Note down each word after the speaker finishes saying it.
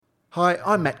Hi,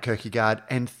 I'm Matt Kierkegaard,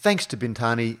 and thanks to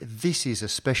Bintani, this is a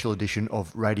special edition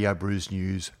of Radio Brews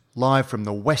News, live from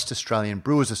the West Australian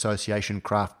Brewers Association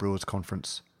Craft Brewers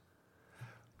Conference.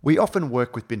 We often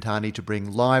work with Bintani to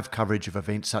bring live coverage of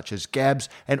events such as GABS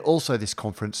and also this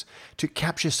conference to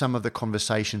capture some of the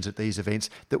conversations at these events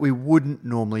that we wouldn't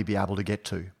normally be able to get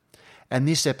to. And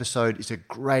this episode is a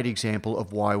great example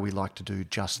of why we like to do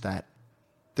just that.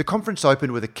 The conference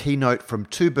opened with a keynote from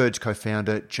Two Birds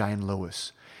co-founder Jayne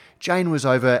Lewis. Jayne was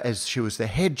over as she was the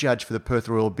head judge for the Perth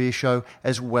Royal Beer Show,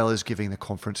 as well as giving the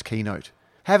conference keynote.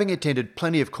 Having attended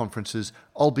plenty of conferences,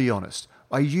 I'll be honest,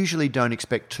 I usually don't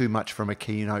expect too much from a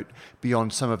keynote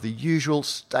beyond some of the usual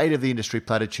state-of-the-industry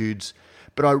platitudes,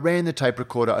 but I ran the tape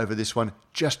recorder over this one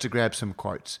just to grab some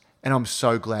quotes, and I'm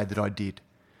so glad that I did.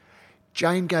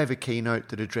 Jayne gave a keynote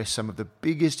that addressed some of the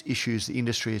biggest issues the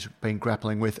industry has been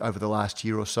grappling with over the last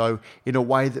year or so in a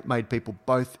way that made people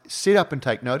both sit up and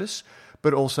take notice,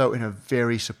 but also in a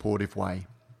very supportive way.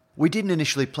 We didn't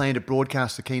initially plan to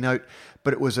broadcast the keynote,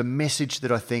 but it was a message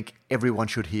that I think everyone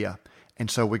should hear, and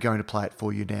so we're going to play it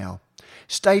for you now.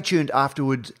 Stay tuned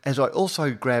afterwards as I also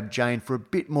grabbed Jayne for a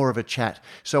bit more of a chat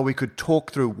so we could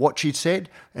talk through what she'd said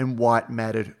and why it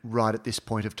mattered right at this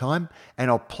point of time,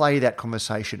 and I'll play that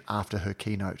conversation after her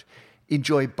keynote.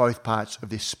 Enjoy both parts of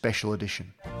this special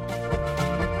edition.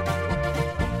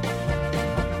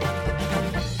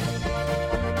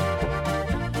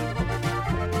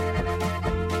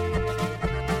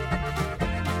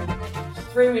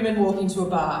 Three women walk into a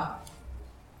bar.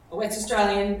 A West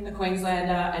Australian, a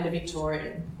Queenslander and a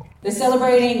Victorian. They're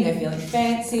celebrating, they're feeling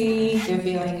fancy, they're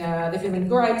feeling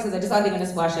great, so they decide they're going to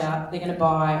splash out, they're going to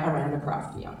buy a round of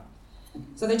craft beer.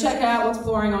 So they check out what's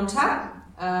pouring on tap.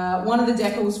 One of the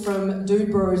decals from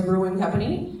Brewers Brewing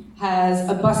Company has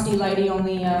a busty lady on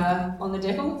the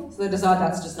decal, so they decide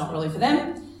that's just not really for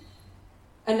them.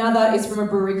 Another is from a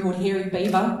brewery called Hairy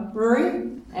Beaver Brewery,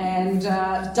 and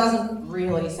doesn't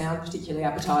really sound particularly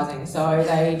appetising, so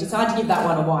they decide to give that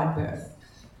one a wide berth.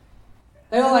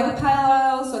 They all like a pale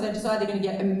ale, so they decide they're going to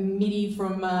get a midi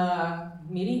from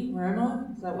Midi. Where am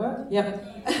I? Does that work?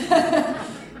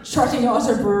 Yep. Trotting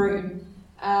Otter Brewery.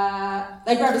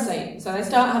 They grab a seat, so they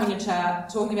start having a chat,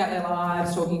 talking about their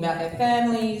lives, talking about their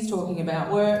families, talking about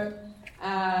work,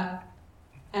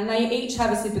 and they each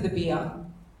have a sip of the beer.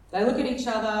 They look at each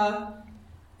other,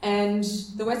 and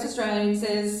the West Australian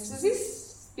says, does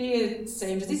this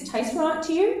taste right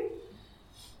to you?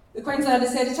 The Queenslander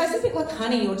said, it tastes a bit like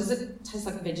honey, or does it taste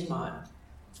like a Vegemite?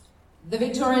 The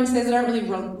Victorian says, I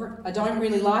don't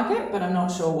really like it, but I'm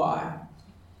not sure why.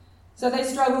 So they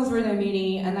struggle through their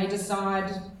mini, and they decide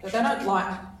that they don't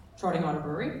like trotting on a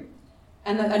brewery,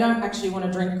 and that they don't actually want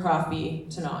to drink craft beer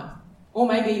tonight, or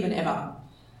maybe even ever.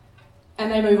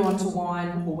 And they move on to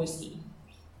wine or whiskey.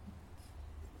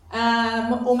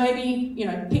 Or maybe,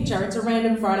 picture it's a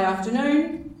random Friday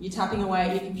afternoon, you're tapping away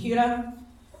at your computer,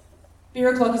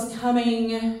 beer o'clock is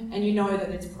coming, and you know that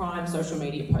it's prime social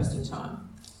media posting time.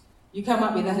 You come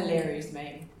up with a hilarious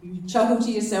meme. You chuckle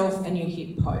to yourself and you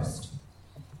hit post.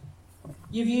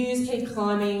 Your views keep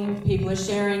climbing, people are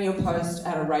sharing your post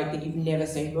at a rate that you've never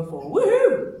seen before.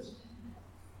 Woohoo!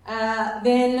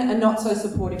 Then a not so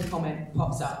supportive comment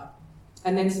pops up,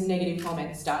 and then some negative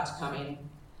comments start to come in.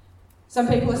 Some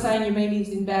people are saying your meme is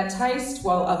in bad taste,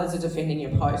 while others are defending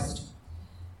your post.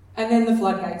 And then the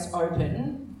floodgates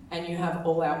open, and you have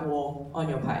all-out war on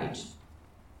your page.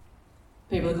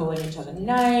 People are calling each other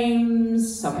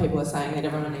names. Some people are saying that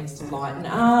everyone needs to lighten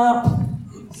up.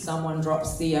 Someone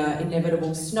drops the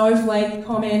inevitable snowflake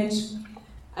comment.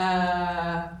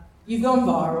 You've gone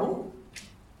viral,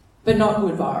 but not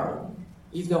good viral.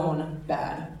 You've gone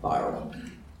bad viral.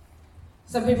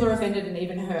 Some people are offended and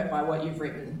even hurt by what you've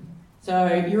written.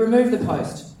 So you remove the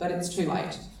post, but it's too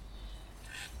late.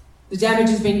 The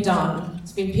damage has been done.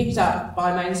 It's been picked up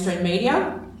by mainstream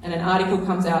media, and an article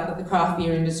comes out that the craft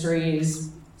beer industry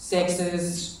is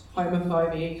sexist,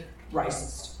 homophobic,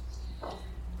 racist.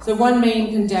 So one meme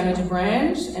can damage a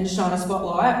brand and shine a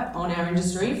spotlight on our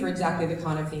industry for exactly the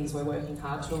kind of things we're working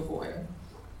hard to avoid.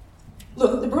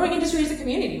 Look, the brewing industry is a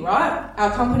community, right?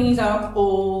 Our companies are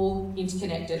all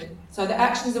interconnected. So the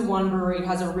actions of one brewery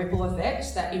has a ripple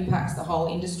effect that impacts the whole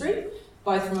industry,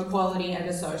 both from a quality and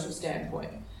a social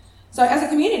standpoint. So as a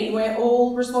community, we're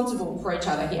all responsible for each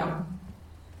other here.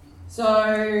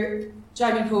 So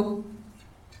Jamie Cook,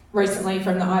 recently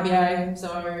from the IBA, so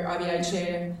IBA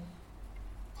chair,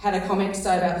 had a comment to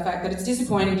say about the fact that it's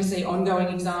disappointing to see ongoing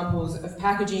examples of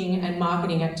packaging and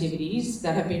marketing activities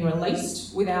that have been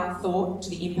released without thought to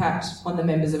the impact on the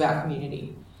members of our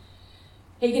community.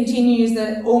 He continues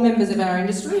that all members of our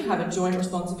industry have a joint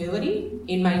responsibility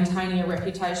in maintaining a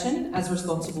reputation as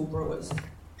responsible brewers.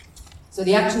 So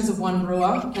the actions of one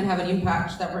brewer can have an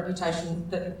impact on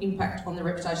the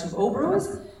reputation of all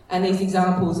brewers, and these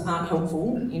examples aren't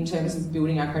helpful in terms of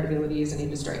building our credibility as an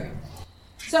industry.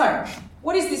 So,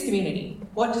 what is this community?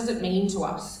 What does it mean to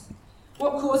us?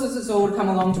 What causes us all to come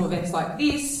along to events like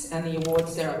this and the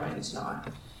awards ceremony tonight?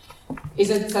 Is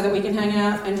it so that we can hang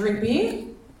out and drink beer?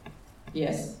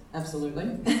 Yes,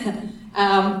 absolutely.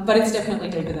 But it's definitely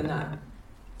deeper than that.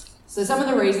 So some of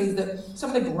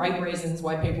the great reasons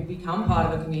why people become part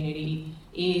of a community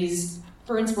is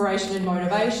for inspiration and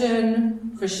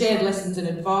motivation, for shared lessons and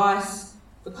advice,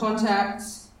 for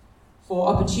contacts, for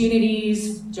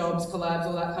opportunities, jobs, collabs,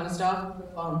 all that kind of stuff, for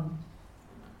fun.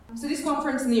 So this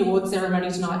conference and the awards ceremony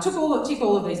tonight tick all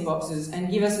of these boxes and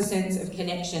give us a sense of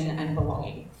connection and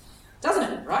belonging.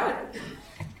 Doesn't it, right?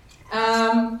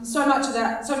 So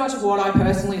much of what I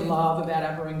personally love about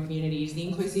our brewing community is the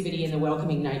inclusivity and the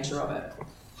welcoming nature of it.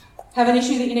 Have an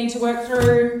issue that you need to work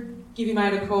through, give your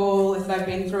mate a call. If they've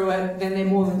been through it, then they're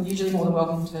usually more than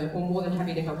welcome to, or more than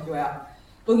happy to help you out.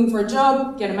 Looking for a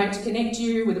job, get a mate to connect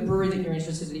you with a brewery that you're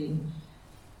interested in.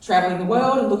 Travelling the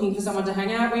world and looking for someone to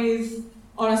hang out with.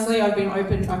 Honestly, I've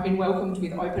been welcomed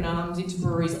with open arms into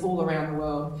breweries all around the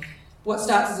world. What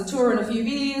starts as a tour and a few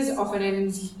beers often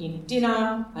ends in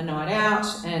dinner, a night out,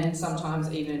 and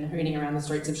sometimes even hooning around the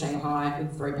streets of Shanghai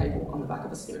with 3 people on the back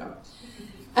of a scooter.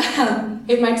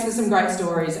 It makes for some great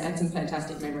stories and some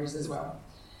fantastic memories as well.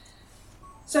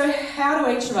 So how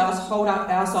do each of us hold up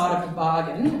our side of the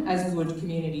bargain as good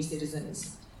community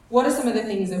citizens? What are some of the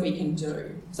things that we can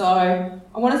do? So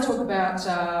I want to talk about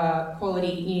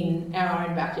quality in our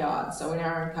own backyard, so in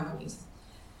our own companies.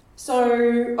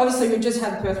 So obviously we've just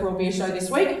had the Perth World Beer Show this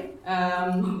week.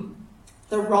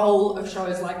 The role of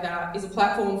shows like that is a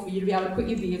platform for you to be able to put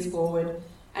your beers forward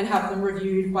and have them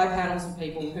reviewed by panels of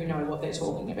people who know what they're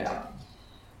talking about.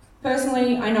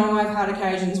 Personally, I know I've had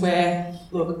occasions where,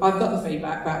 look, I've got the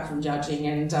feedback back from judging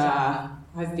and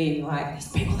I've been like,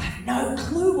 these people have no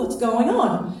clue what's going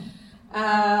on.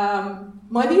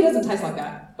 My beer doesn't taste like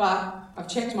that, but I've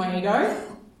checked my ego,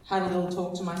 had a little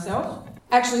talk to myself,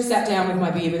 actually sat down with my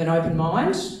beer with an open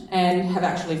mind and have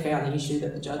actually found the issue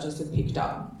that the judges have picked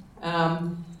up.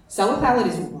 Cellar palate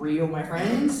is real, my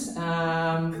friends.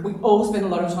 We all spend a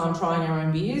lot of time trying our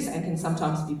own beers and can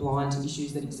sometimes be blind to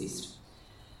issues that exist.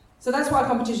 So that's why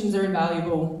competitions are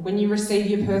invaluable. When you receive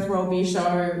your Perth World Beer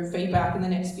Show feedback in the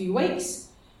next few weeks,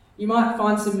 you might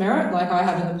find some merit, like I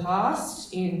have in the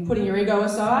past, in putting your ego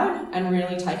aside and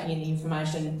really taking in the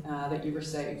information that you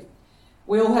receive.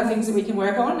 We all have things that we can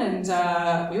work on and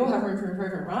we all have room for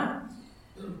improvement,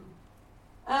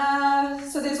 right?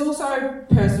 So there's also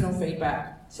personal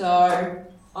feedback. So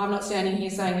I'm not standing here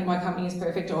saying that my company is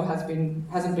perfect or hasn't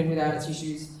been without its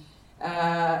issues.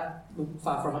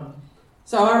 Far from it.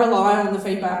 So I rely on the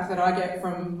feedback that I get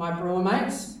from my brewer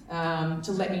mates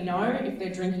to let me know if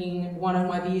they're drinking one of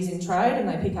my beers in trade and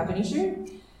they pick up an issue.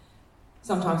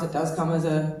 Sometimes it does come as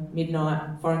a midnight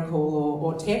phone call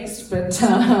or text, but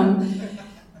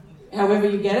however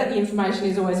you get it, the information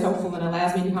is always helpful and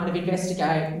allows me to kind of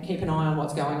investigate and keep an eye on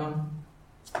what's going on.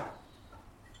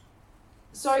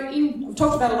 So I've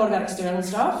talked about a lot about external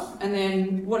stuff and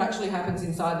then what actually happens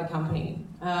inside the company.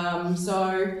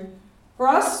 So for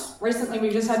us, recently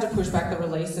we've just had to push back the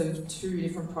release of 2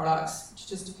 different products, which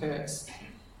just hurts.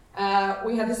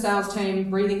 We had the sales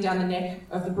team breathing down the neck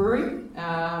of the brewery,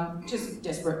 just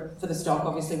desperate for the stock,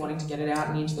 obviously wanting to get it out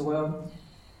and into the world.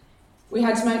 We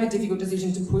had to make the difficult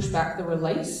decision to push back the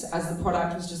release as the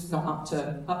product was just not up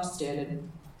to standard.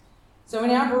 So in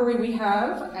our brewery we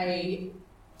have a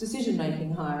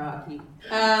decision-making hierarchy.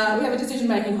 And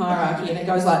it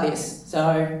goes like this.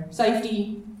 So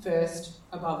safety first,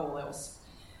 above all else.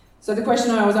 So the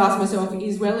question I always ask myself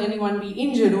is, will anyone be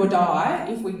injured or die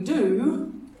if we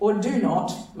do or do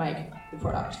not make the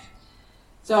product?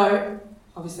 So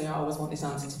obviously I always want this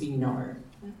answer to be no.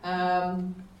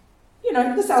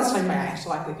 The sales team may act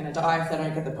like they're going to die if they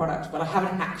don't get the product, but I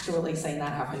haven't actually seen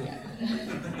that happen yet.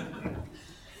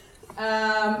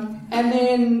 And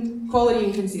then quality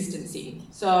and consistency.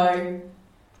 So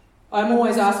I'm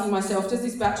always asking myself, does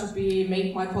this batch of beer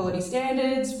meet my quality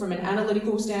standards from an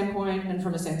analytical standpoint and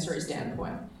from a sensory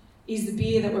standpoint? Is the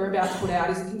beer that we're about to put out,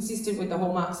 is it consistent with the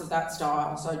hallmarks of that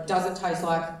style? So does it taste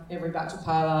like every batch of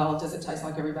pale ale? Does it taste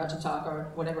like every batch of taco?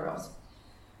 Whatever else.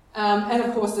 And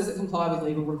of course, does it comply with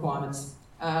legal requirements?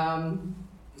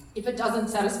 If it doesn't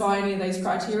satisfy any of these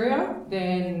criteria,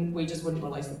 then we just wouldn't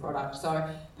release the product. So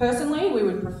personally, we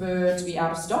would prefer to be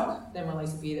out of stock than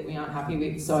release a beer that we aren't happy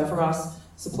with. So for us,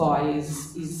 supply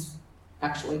is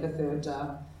actually the third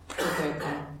thing.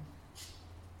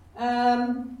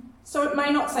 So it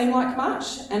may not seem like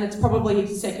much, and it's probably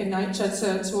second nature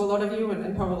to a lot of you,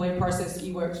 and probably a process that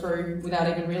you work through without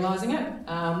even realising it.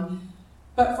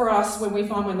 But for us,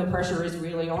 when the pressure is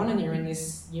really on and you're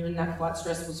in that quite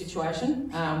stressful situation,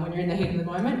 when you're in the heat of the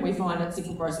moment, we find a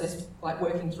simple process like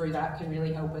working through that can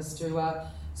really help us to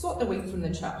sort the wheat from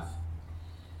the chaff.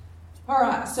 All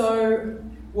right, so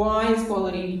why is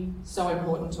quality so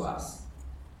important to us?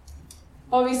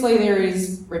 Obviously, there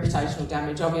is reputational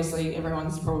damage. Obviously,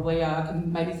 everyone's probably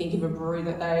can maybe think of a brewery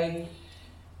that they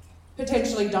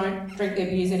potentially don't drink their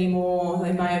beers anymore.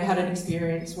 They may have had an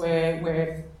experience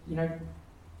where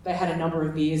they had a number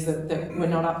of beers that were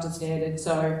not up to standard,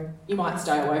 so you might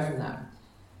stay away from that.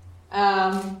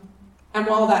 And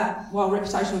while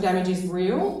reputational damage is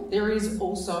real, there is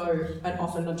also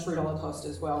often a true dollar cost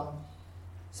as well.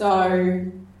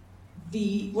 So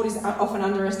what is often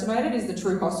underestimated is the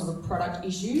true cost of a product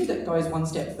issue that goes one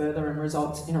step further and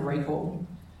results in a recall.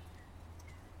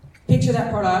 Picture that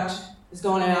product has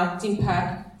gone out, it's in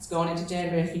pack, it's gone into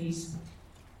Dan Murphy's,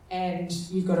 and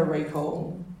you've got a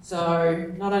recall.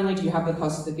 So not only do you have the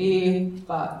cost of the beer,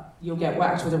 but you'll get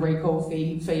whacked with a recall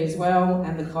fee as well,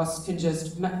 and the costs can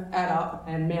just add up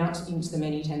and mount into the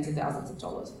many tens of thousands of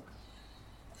dollars.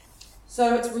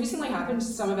 So it's recently happened to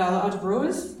some of our large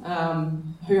brewers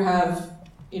who have,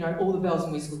 all the bells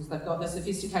and whistles. They've got the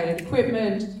sophisticated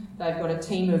equipment, they've got a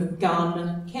team of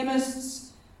gun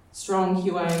chemists, strong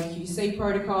QA and QC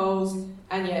protocols,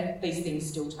 and yet these things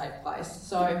still take place.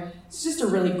 So it's just a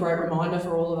really great reminder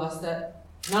for all of us that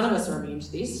none of us are immune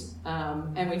to this,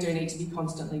 and we do need to be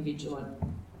constantly vigilant.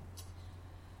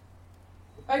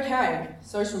 Okay,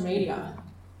 social media.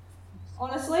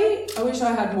 Honestly, I wish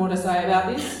I had more to say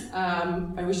about this.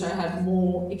 I wish I had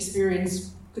more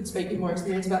experience, could speak with more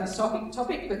experience about this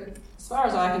topic, but as far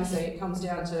as I can see, it comes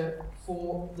down to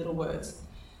 4 little words.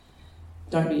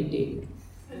 Don't be a dick.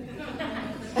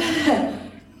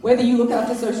 Whether you look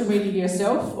after social media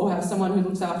yourself or have someone who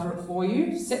looks after it for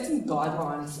you, set some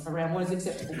guidelines around what is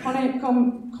acceptable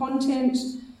content.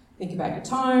 Think about your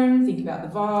tone, think about the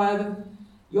vibe,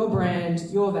 your brand,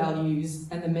 your values,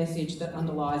 and the message that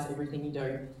underlies everything you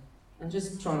do. And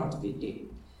just try not to be a dick.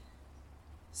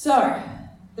 So,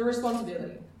 the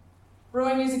responsibility.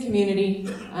 Brewing is a community,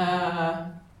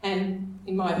 and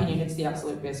in my opinion, it's the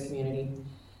absolute best community.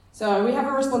 So we have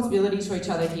a responsibility to each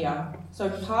other here. So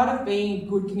part of being a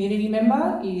good community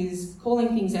member is calling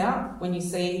things out when you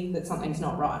see that something's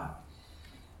not right.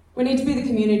 We need to be the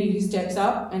community who steps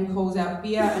up and calls out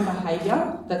beer and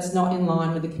behaviour that's not in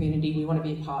line with the community we want to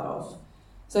be a part of.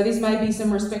 So this may be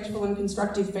some respectful and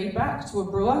constructive feedback to a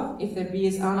brewer if their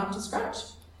beers aren't up to scratch,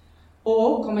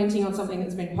 or commenting on something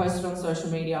that's been posted on social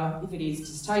media if it is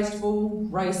distasteful,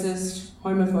 racist,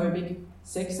 homophobic,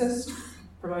 sexist,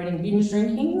 promoting binge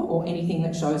drinking, or anything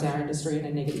that shows our industry in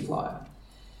a negative light.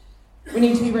 We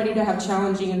need to be ready to have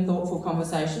challenging and thoughtful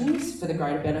conversations for the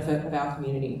greater benefit of our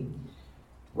community.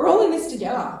 We're all in this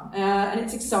together, and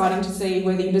it's exciting to see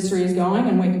where the industry is going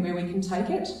and where we can take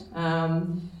it.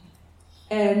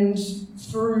 And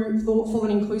through thoughtful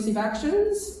and inclusive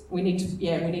actions, we need to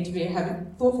be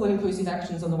having thoughtful and inclusive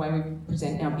actions on the way we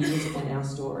present our beers and our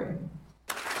story.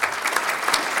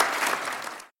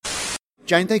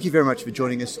 Jayne, thank you very much for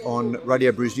joining us on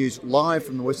Radio Brews News live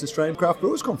from the Western Australian Craft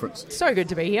Brewers Conference. So good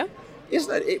to be here.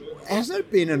 Hasn't it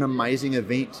been an amazing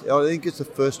event? I think it's the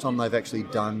first time they've actually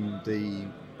done the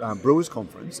Brewers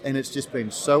Conference, and it's just been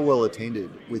so well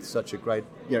attended with such a great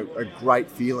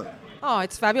feeling. Oh,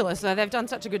 it's fabulous. They've done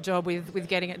such a good job with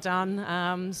getting it done.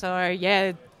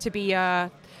 To be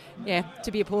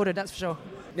applauded, that's for sure.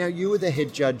 Now, you were the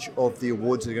head judge of the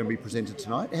awards that are going to be presented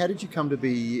tonight. How did you come to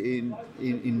be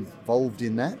involved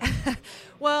in that?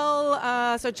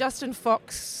 Well, so Justin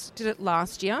Fox did it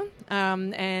last year,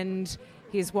 and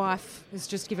his wife has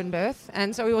just given birth,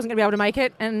 and so he wasn't going to be able to make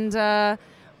it, and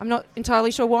I'm not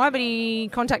entirely sure why, but he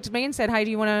contacted me and said, hey,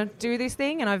 do you want to do this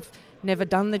thing? And I've never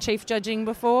done the chief judging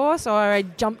before, so I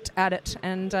jumped at it,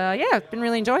 and I've been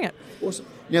really enjoying it. Awesome.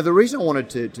 Now, the reason I wanted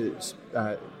to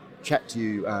chat to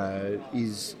you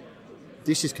is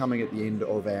this is coming at the end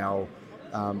of our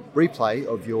replay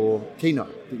of your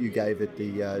keynote that you gave at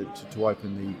the to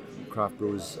open the Craft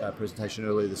Brewers presentation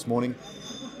earlier this morning,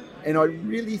 and I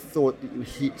really thought that you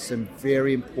hit some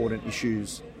very important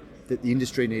issues that the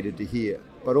industry needed to hear,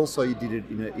 but also you did it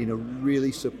in a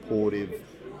really supportive,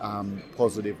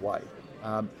 positive way.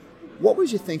 What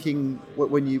was your thinking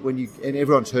when you and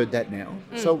everyone's heard that now?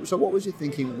 So what was your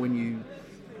thinking when you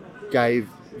gave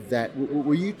that?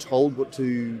 Were you told what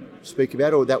to speak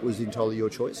about, or that was entirely your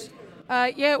choice?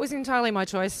 Yeah, it was entirely my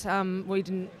choice.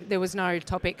 There was no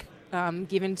topic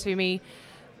given to me.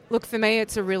 Look, for me,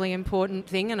 it's a really important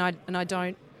thing, and I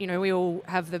don't. We all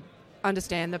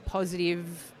understand the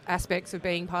positive aspects of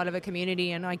being part of a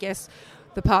community, and I guess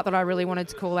the part that I really wanted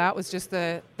to call out was just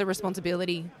the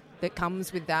responsibility that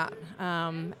comes with that,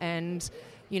 and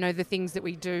the things that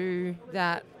we do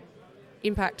that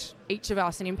impact each of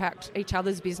us and impact each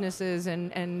other's businesses,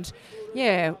 and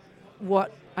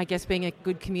what I guess being a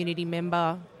good community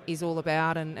member is all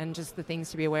about, and just the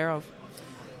things to be aware of.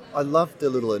 I love the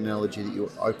little analogy that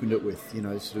you opened it with,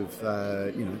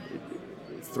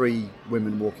 three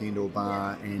women walking into a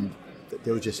bar and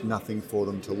there was just nothing for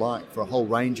them to like for a whole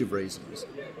range of reasons.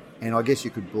 And I guess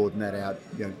you could broaden that out,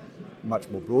 much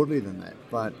more broadly than that.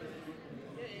 But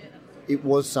it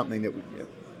was something that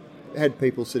had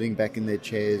people sitting back in their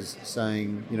chairs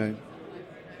saying,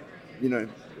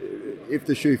 if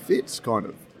the shoe fits, kind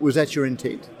of. Was that your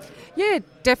intent? Yeah,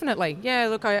 definitely. Yeah,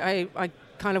 look, I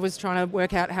kind of was trying to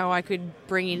work out how I could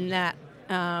bring in that,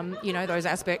 those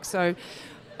aspects. So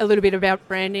a little bit about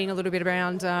branding, a little bit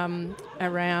around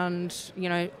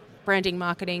branding,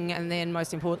 marketing, and then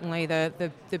most importantly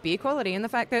the beer quality and the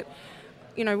fact that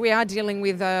we are dealing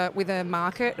with a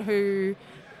market who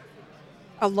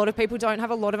a lot of people don't have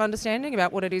a lot of understanding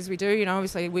about what it is we do.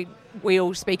 Obviously we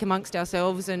all speak amongst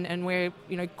ourselves and we're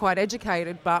quite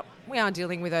educated, but we are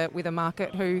dealing with a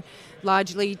market who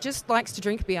largely just likes to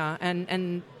drink beer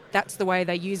and that's the way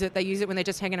they use it. They use it when they're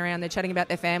just hanging around, they're chatting about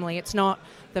their family. It's not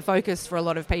the focus for a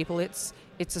lot of people. It's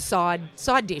a side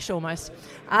dish almost.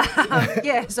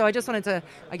 So I just wanted to,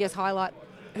 I guess, highlight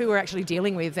who we're actually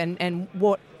dealing with and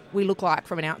what we look like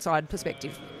from an outside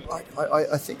perspective.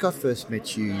 I think I first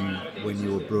met you when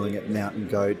you were brewing at Mountain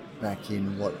Goat back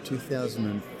in,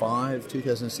 2005,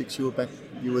 2006 you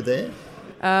were there?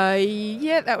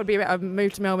 That would be about, I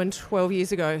moved to Melbourne 12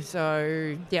 years ago,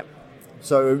 so, yep.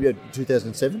 So,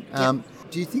 2007. Yep.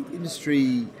 Do you think the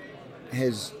industry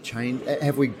has changed?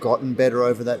 Have we gotten better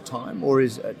over that time? Or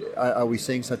are we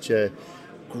seeing such a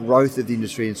growth of the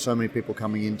industry and so many people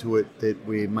coming into it that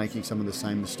we're making some of the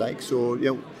same mistakes? Or,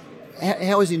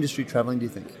 how is the industry travelling, do you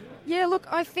think? Yeah, look,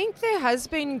 I think there has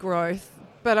been growth,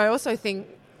 but I also think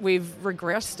we've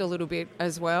regressed a little bit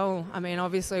as well. I mean,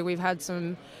 obviously we've had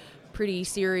some pretty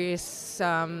serious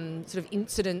sort of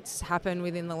incidents happen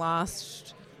within the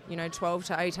last 12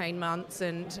 to 18 months,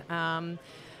 and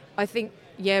I think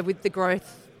with the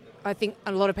growth, I think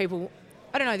a lot of people,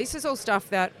 I don't know, this is all stuff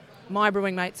that my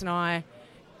brewing mates and I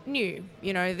knew.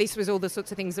 This was all the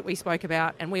sorts of things that we spoke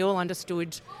about, and we all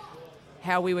understood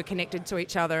how we were connected to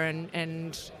each other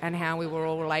and how we were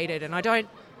all related. And I don't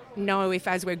know if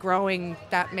as we're growing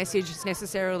that message has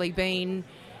necessarily been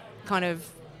kind of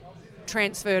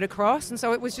transferred across, and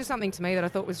so it was just something to me that I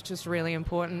thought was just really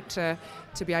important to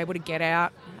be able to get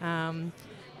out, and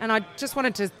I just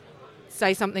wanted to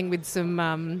say something with some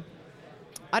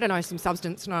some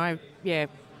substance, and I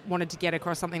wanted to get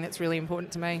across something that's really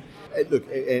important to me. Look,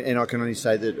 and I can only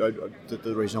say that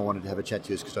the reason I wanted to have a chat to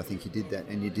you is because I think you did that,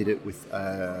 and you did it with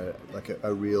a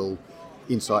real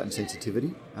insight and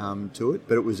sensitivity to it,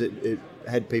 but it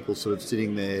had people sort of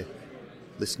sitting there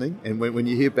listening, and when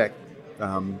you hear back,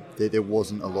 there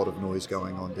wasn't a lot of noise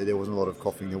going on. There wasn't a lot of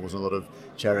coughing. There wasn't a lot of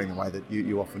chattering away that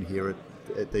you often hear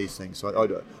at these things.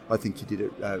 So I think you did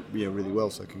it really well.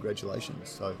 So congratulations.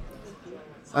 So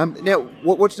now,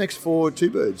 what's next for Two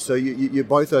Birds? So you're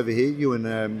both over here, you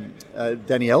and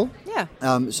Danielle. Yeah.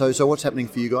 So what's happening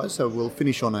for you guys? So we'll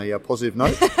finish on a positive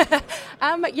note.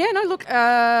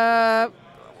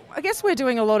 I guess we're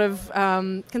doing a lot of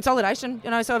consolidation.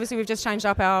 So obviously we've just changed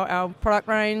up our product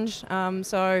range.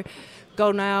 So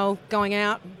Golden Ale going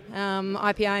out,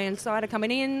 IPA and cider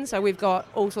coming in. So we've got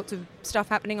all sorts of stuff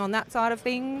happening on that side of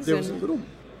things. There was a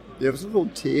little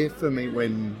tear for me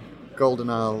when Golden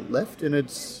Ale left, and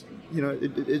it's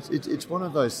one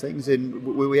of those things. And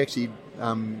we actually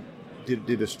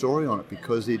did a story on it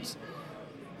because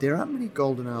there aren't many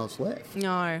Golden Ales left.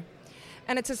 No,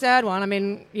 and it's a sad one. I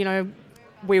mean,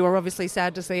 we were obviously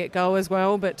sad to see it go as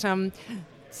well, but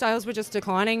sales were just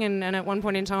declining, and at one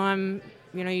point in time,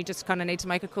 you just kind of need to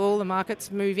make a call. The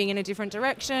market's moving in a different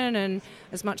direction, and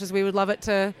as much as we would love it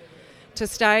to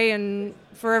stay and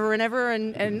forever and ever,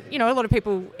 and a lot of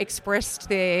people expressed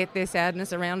their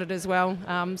sadness around it as well.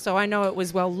 So I know it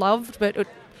was well loved, but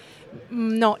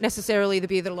not necessarily the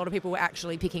beer that a lot of people were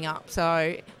actually picking up. So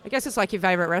I guess it's like your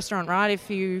favourite restaurant, right? If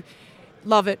you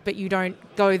love it but you don't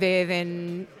go there,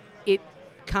 then it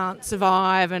can't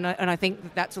survive, and I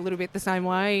think that's a little bit the same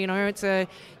way.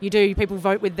 People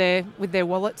vote with their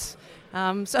wallets,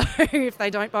 So if they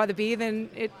don't buy the beer, then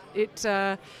it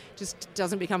just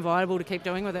doesn't become viable to keep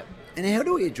doing with it. And how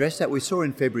do we address that? We saw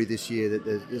in February this year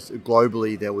that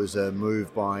globally there was a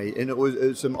move by, and it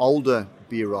was some older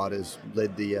beer writers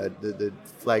led the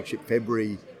flagship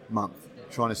February month,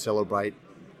 trying to celebrate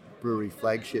brewery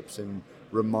flagships and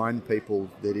remind people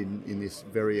that in this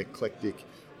very eclectic,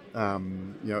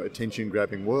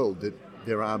 attention-grabbing world, that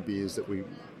there are beers that we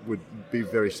would be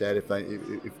very sad if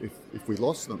we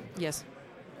lost them. Yes.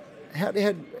 How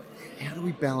do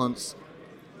we balance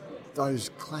those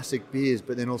classic beers,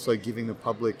 but then also giving the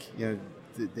public,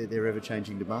 their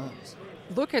ever-changing demands?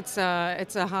 Look, it's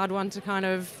a hard one to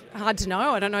hard to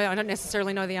know. I don't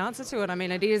necessarily know the answer to it. I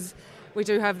mean, we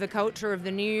do have the culture of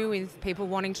the new, with people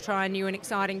wanting to try new and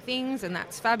exciting things, and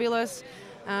that's fabulous.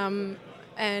 And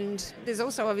there's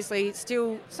also obviously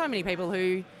still so many people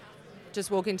who just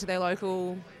walk into their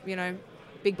local,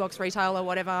 big box retailer or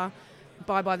whatever,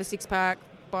 buy the 6-pack,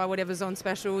 buy whatever's on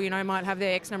special, might have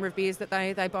their X number of beers that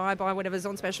they buy whatever's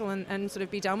on special and sort of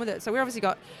be done with it. So we've obviously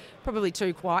got probably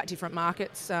two quite different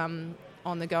markets on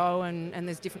the go, and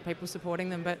there's different people supporting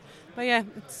them. But yeah,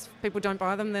 if people don't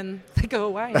buy them, then they go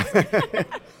away.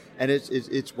 And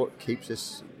it's what keeps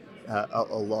us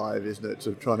alive, isn't it?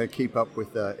 So trying to keep up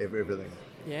with everything.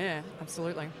 Yeah,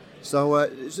 absolutely. So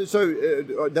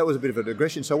that was a bit of a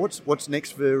digression. So what's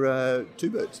next for Two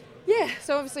Birds? Yeah,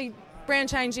 so obviously brand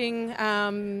changing,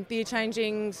 beer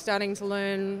changing, starting to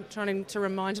learn, trying to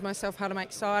remind myself how to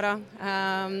make cider.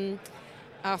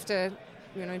 After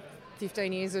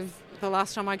 15 years of the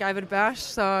last time I gave it a bash.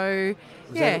 So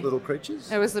was that Little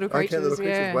Creatures? It was Little Creatures. Okay, Little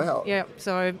Creatures. Wow. Yeah.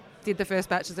 So I did the first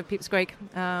batches of Pipsqueak,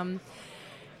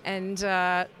 and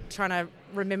trying to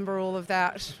remember all of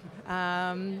that.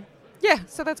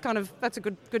 So that's a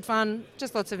good fun.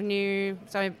 Just lots of new.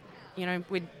 So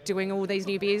we're doing all these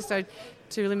new beers. So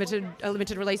a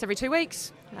limited release every 2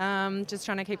 weeks. Just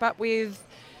trying to keep up with,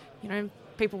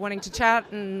 people wanting to chat,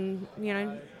 and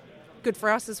good for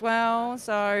us as well.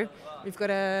 So we've got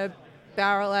a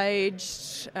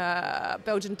barrel-aged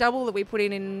Belgian double that we put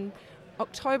in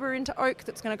October into oak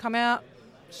that's going to come out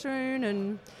soon,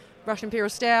 and Russian Imperial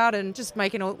Stout, and just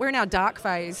we're in our dark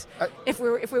phase. If we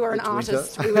were an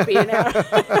artist, we would be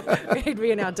we'd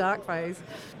be in our dark phase.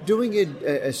 Doing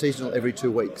a seasonal every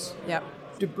 2 weeks. Yep.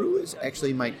 Do brewers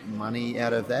actually make money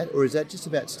out of that, or is that just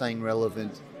about staying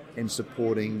relevant and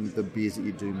supporting the beers that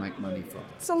you do make money from?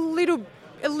 It's a little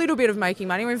bit of making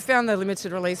money. We've found the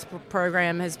limited release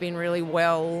program has been really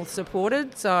well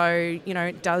supported, so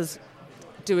it does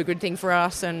do a good thing for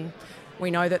us, and we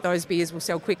know that those beers will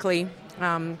sell quickly.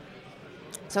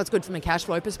 So it's good from a cash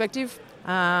flow perspective.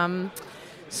 And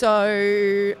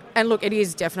look, it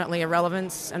is definitely a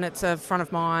relevance, and it's a front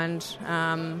of mind,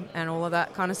 and all of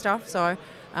that kind of stuff. So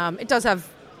it does have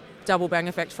double bang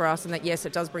effect for us, and that yes,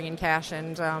 it does bring in cash,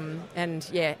 and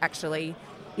actually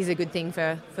is a good thing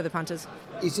for the punters.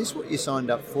 Is this what you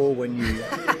signed up for when you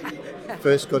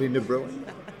first got into brewing?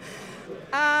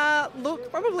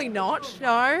 Look, probably not.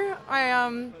 No,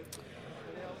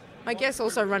 I guess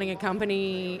also running a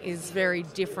company is very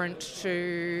different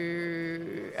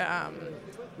to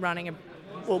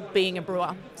being a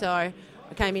brewer. So I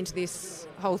came into this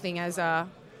whole thing as a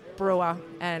brewer,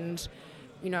 and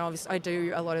obviously I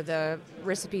do a lot of the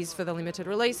recipes for the limited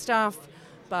release stuff,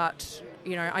 but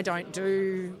I don't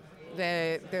do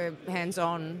the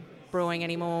hands-on brewing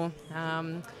anymore.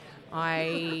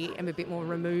 I am a bit more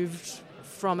removed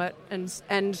from it,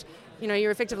 and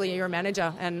you're a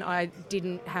manager, and I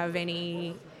didn't have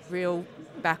any real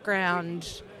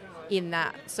background in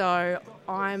that. So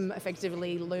I'm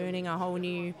effectively learning a whole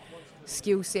new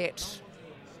skill set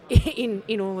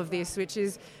in all of this, which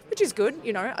is good.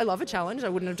 I love a challenge. I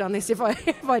wouldn't have done this if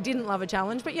I didn't love a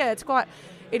challenge. But yeah,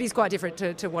 it is quite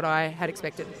different to what I had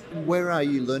expected. Where are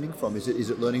you learning from? Is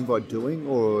it learning by doing,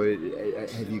 or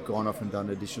have you gone off and done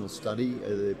additional study?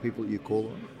 Are there people you call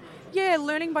on? Yeah,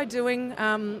 learning by doing.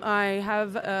 I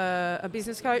have a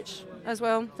business coach as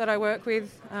well that I work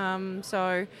with.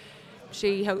 So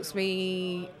she helps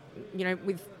me,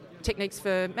 with techniques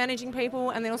for managing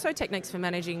people, and then also techniques for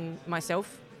managing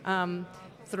myself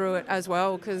through it as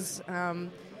well. Because,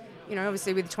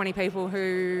 obviously with 20 people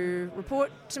who report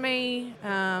to me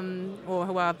or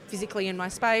who are physically in my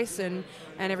space and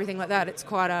everything like that, it's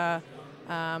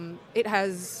it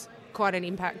has quite an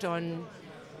impact on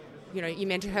your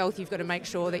mental health. You've got to make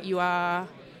sure that you are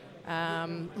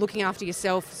looking after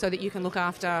yourself so that you can look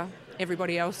after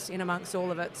everybody else in amongst all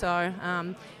of it. So,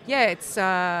 it's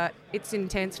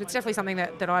intense. It's definitely something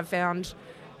that I've found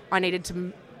I needed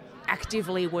to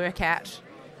actively work at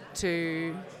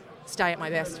to stay at my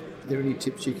best. Are there any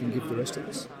tips you can give the rest of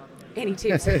us? Any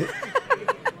tips?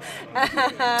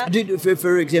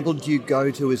 For example, do you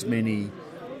go to as many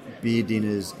beer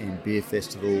dinners and beer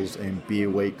festivals and beer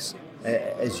weeks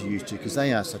as you used to? Because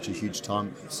they are such a huge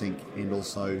time sink, and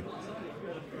also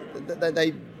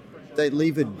they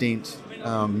leave a dent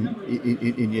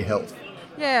in your health.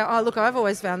 Yeah, look, I've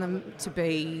always found them to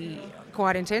be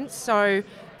quite intense. So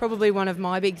probably one of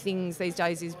my big things these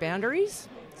days is boundaries.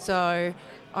 So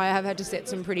I have had to set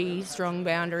some pretty strong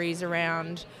boundaries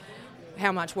around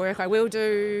how much work I will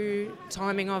do,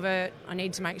 timing of it. I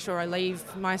need to make sure I leave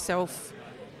myself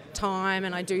time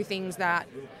and I do things that,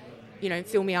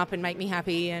 fill me up and make me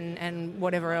happy and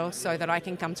whatever else, so that I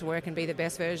can come to work and be the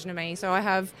best version of me. So I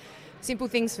have simple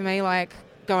things for me, like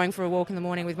going for a walk in the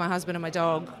morning with my husband and my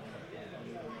dog.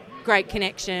 Great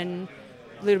connection,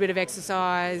 a little bit of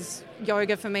exercise.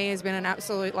 Yoga for me has been an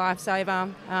absolute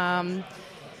lifesaver.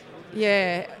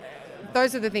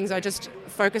 Those are the things I just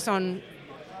focus on,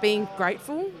 being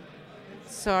grateful.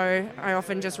 So I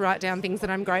often just write down things that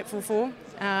I'm grateful for,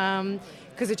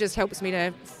 because it just helps me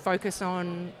to focus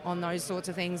on those sorts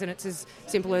of things. And it's as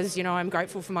simple as, I'm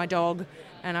grateful for my dog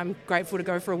and I'm grateful to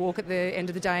go for a walk at the end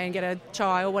of the day and get a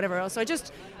chai or whatever else. So I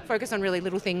just focus on really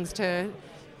little things to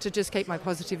just keep my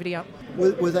positivity up.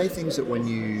 Were they things that when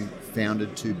you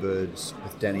founded Two Birds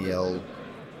with Danielle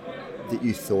that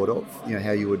you thought of?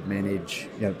 How you would manage,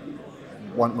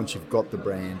 once you've got the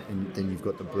brand and then you've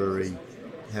got the brewery,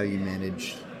 how you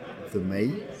manage the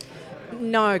me?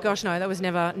 No, gosh, no. That was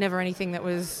never anything that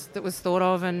was thought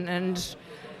of, and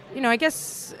I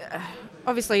guess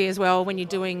obviously as well when you're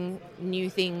doing new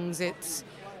things, it's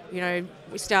we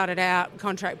started out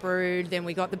contract brewed, then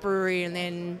we got the brewery, and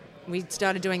then we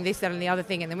started doing this, that, and the other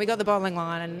thing, and then we got the bottling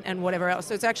line and whatever else.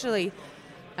 So it's actually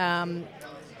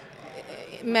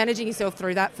managing yourself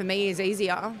through that for me is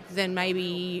easier than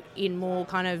maybe in more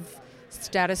kind of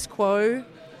status quo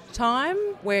time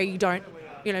where you don't,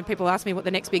 people ask me what the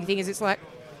next big thing is. It's like,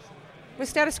 we're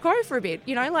status quo for a bit,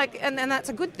 and that's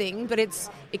a good thing, but it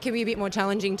can be a bit more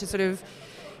challenging to sort of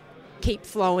keep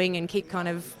flowing and keep kind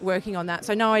of working on that.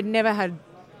 So no, I'd never had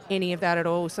any of that at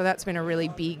all. So that's been a really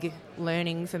big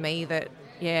learning for me that,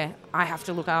 I have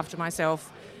to look after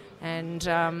myself and,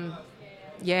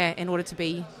 in order to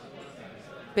be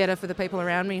better for the people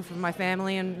around me, for my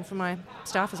family and for my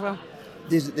staff as well.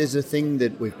 There's a thing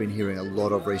that we've been hearing a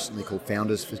lot of recently called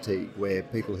founders fatigue, where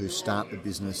people who start the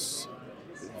business,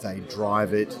 they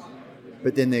drive it,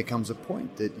 but then there comes a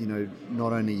point that,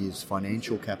 not only is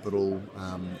financial capital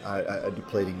a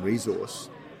depleting resource,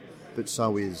 but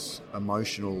so is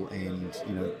emotional and,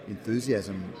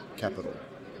 enthusiasm capital.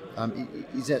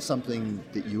 Is that something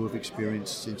that you have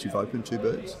experienced since you've opened Two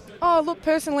Birds? Oh, look,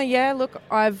 personally, yeah. Look,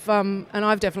 I've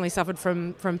definitely suffered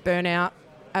from burnout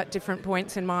at different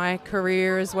points in my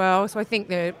career as well. So I think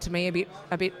they're, to me,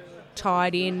 a bit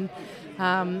tied in.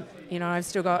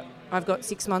 I've got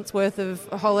 6 months worth of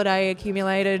holiday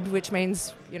accumulated, which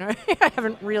means, I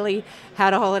haven't really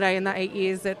had a holiday in the 8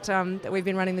 years that we've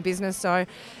been running the business. So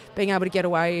being able to get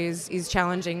away is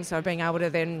challenging. So being able to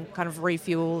then kind of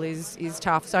refuel is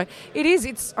tough. So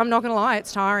I'm not going to lie,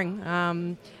 it's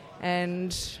tiring.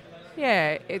 It's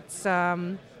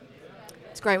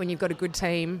great when you've got a good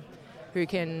team who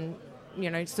can,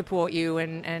 support you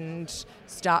and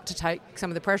start to take some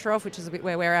of the pressure off, which is a bit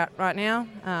where we're at right now.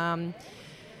 I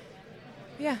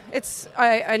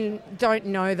don't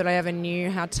know that I ever knew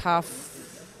how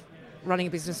tough running a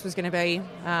business was going to be.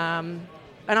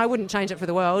 And I wouldn't change it for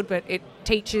the world, but it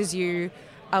teaches you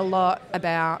a lot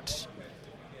about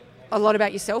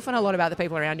yourself and a lot about the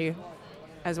people around you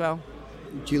as well.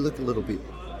 Do you look a little bit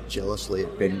jealously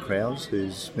at Ben Krause,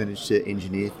 who's managed to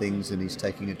engineer things and he's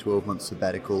taking a 12-month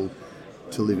sabbatical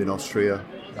to live in Austria,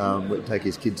 take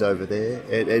his kids over there,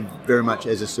 and very much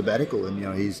as a sabbatical,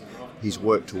 and he's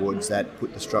worked towards that,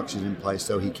 put the structures in place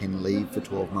so he can leave for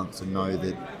 12 months and know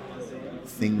that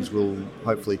things will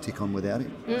hopefully tick on without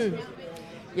him.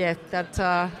 Yeah, that's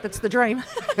the dream.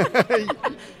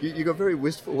 You got very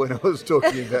wistful when I was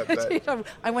talking about that.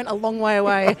 I went a long way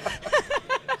away.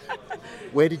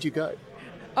 Where did you go?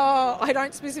 Oh, I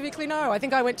don't specifically know. I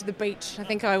think I went to the beach. I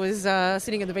think I was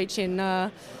sitting at the beach in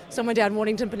somewhere down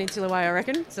Mornington Peninsula way, I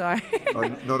reckon. So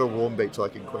not a warm beach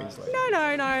like in Queensland. No.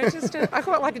 Just I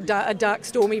quite like a dark,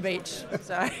 stormy beach.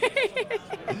 So.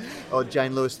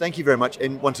 Jayne Lewis, thank you very much,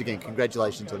 and once again,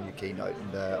 congratulations on your keynote,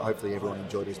 and hopefully everyone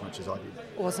enjoyed it as much as I did.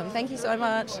 Awesome. Thank you so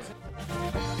much.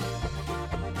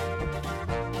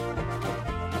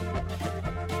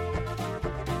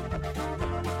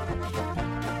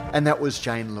 And that was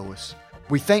Jayne Lewis.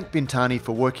 We thank Bintani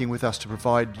for working with us to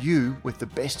provide you with the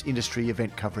best industry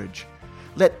event coverage.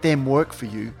 Let them work for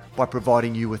you by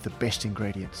providing you with the best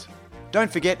ingredients.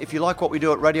 Don't forget, if you like what we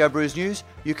do at Radio Brews News,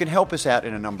 you can help us out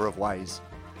in a number of ways.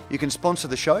 You can sponsor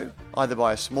the show, either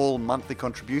by a small monthly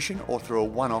contribution or through a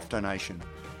one-off donation.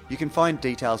 You can find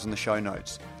details in the show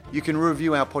notes. You can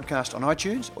review our podcast on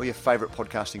iTunes or your favourite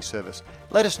podcasting service.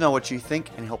 Let us know what you think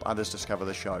and help others discover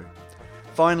the show.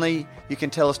 Finally, you can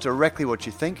tell us directly what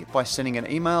you think by sending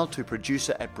an email to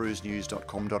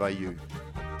producer@brewsnews.com.au.